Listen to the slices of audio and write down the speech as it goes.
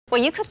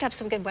Well, you cooked up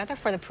some good weather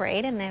for the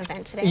parade and the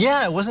event today.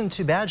 Yeah, it wasn't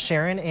too bad,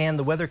 Sharon, and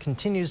the weather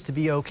continues to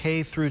be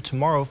okay through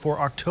tomorrow for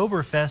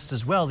Oktoberfest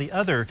as well, the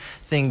other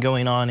thing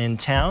going on in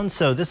town.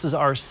 So this is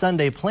our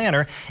Sunday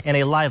planner and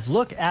a live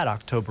look at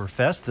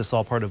Oktoberfest. This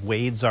all part of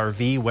Wade's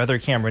RV Weather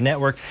Camera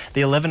Network.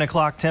 The 11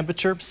 o'clock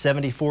temperature,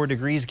 74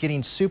 degrees,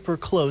 getting super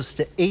close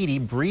to 80,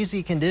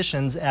 breezy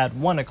conditions at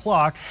 1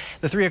 o'clock.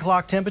 The 3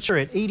 o'clock temperature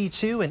at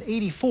 82 and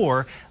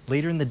 84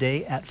 later in the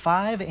day at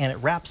 5, and it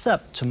wraps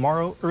up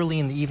tomorrow early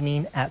in the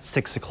evening at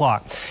 6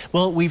 o'clock.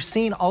 Well, we've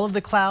seen all of the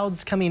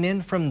clouds coming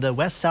in from the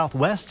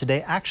west-southwest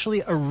today,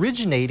 actually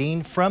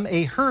originating from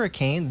a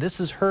hurricane. This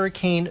is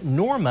Hurricane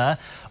Norma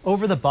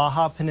over the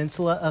Baja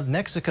Peninsula of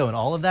Mexico, and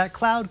all of that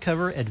cloud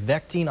cover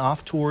advecting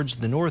off towards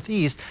the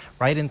northeast,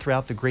 right in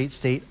throughout the great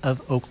state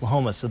of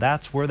Oklahoma. So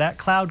that's where that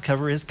cloud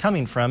cover is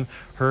coming from,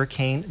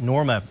 Hurricane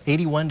Norma.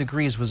 81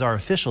 degrees was our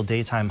official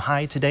daytime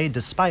high today.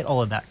 Despite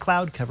all of that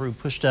cloud cover, we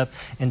pushed up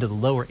into the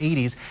lower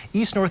 80s.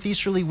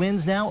 East-northeasterly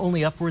winds now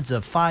only upwards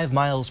of 5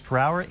 miles per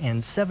hour,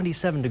 and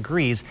 77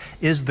 degrees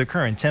is the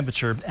current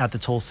temperature at the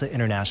Tulsa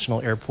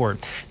International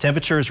Airport.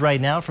 Temperatures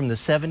right now from the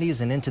 70s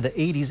and into the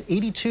 80s,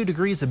 82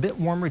 degrees, a bit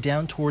warmer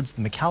down towards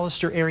the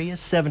McAllister area,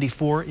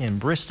 74 in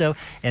Bristow,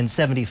 and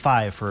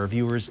 75 for our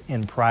viewers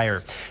in Pryor.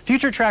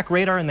 Future track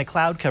radar in the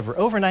cloud cover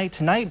overnight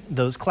tonight.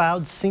 Those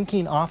clouds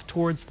sinking off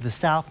towards the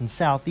south and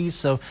southeast,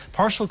 so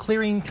partial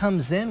clearing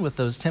comes in with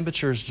those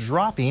temperatures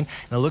dropping,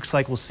 and it looks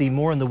like we'll see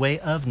more in the way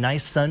of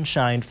nice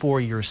sunshine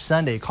for your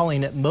Sunday.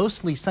 Calling it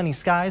mostly sunny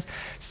skies.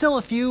 Still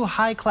a few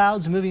high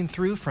clouds moving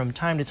through from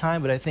time to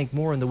time, but I think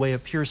more in the way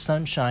of pure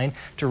sunshine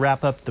to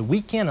wrap up the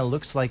weekend. It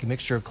looks like a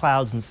mixture of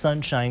clouds and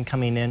sunshine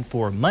coming in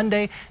for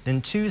Monday.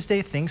 Then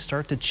Tuesday, things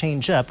start to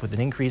change up with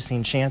an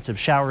increasing chance of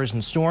showers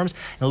and storms.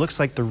 And it looks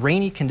like the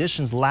rainy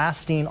conditions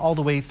lasting all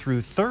the way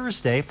through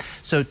Thursday.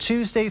 So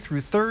Tuesday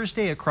through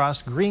Thursday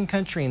across green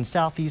country in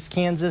southeast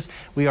Kansas,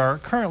 we are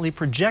currently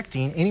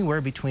projecting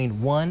anywhere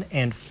between 1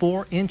 and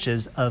 4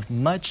 inches of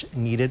much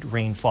needed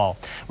rainfall.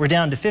 We're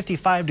down to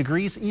 55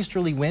 degrees,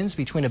 easterly winds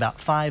between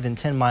about 5 and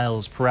 10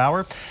 miles per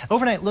hour.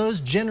 Overnight lows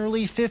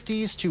generally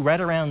 50s to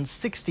right around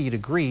 60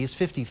 degrees,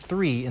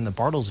 53 in the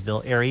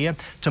Bartlesville area.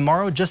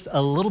 Tomorrow just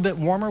a little bit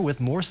warmer with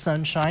more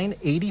sunshine,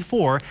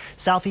 84.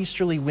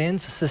 Southeasterly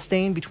winds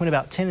sustained between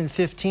about 10 and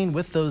 15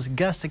 with those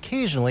gusts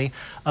occasionally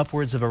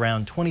upwards of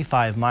around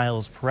 25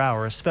 miles per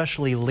hour,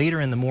 especially later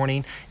in the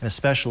morning and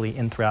especially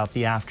in throughout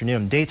the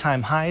afternoon.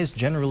 Daytime highs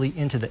generally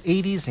into the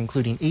 80s,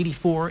 including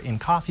 84 in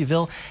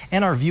Coffeyville,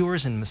 and our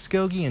viewers in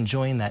Muskogee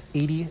enjoying that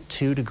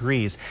 82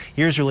 degrees.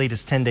 Here's your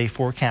latest 10-day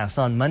forecast.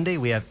 On Monday,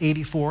 we have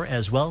 84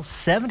 as well,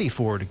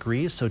 74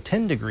 degrees, so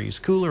 10 degrees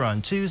cooler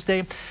on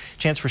Tuesday.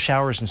 Chance for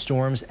showers and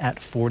storms at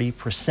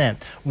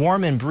 40%.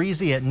 Warm and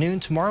breezy at noon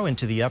tomorrow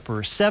into the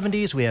upper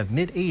 70s. We have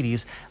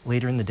mid-80s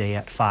later in the day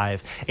at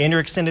 5. And your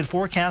extended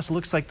forecast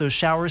looks like those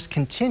showers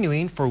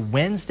continuing for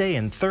Wednesday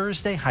and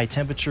Thursday. High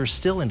temperatures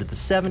still into the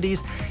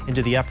 70s,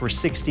 into the upper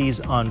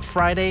 60s on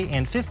Friday,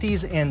 and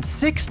 50s and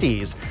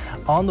 60s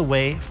on the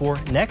way for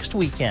next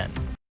weekend.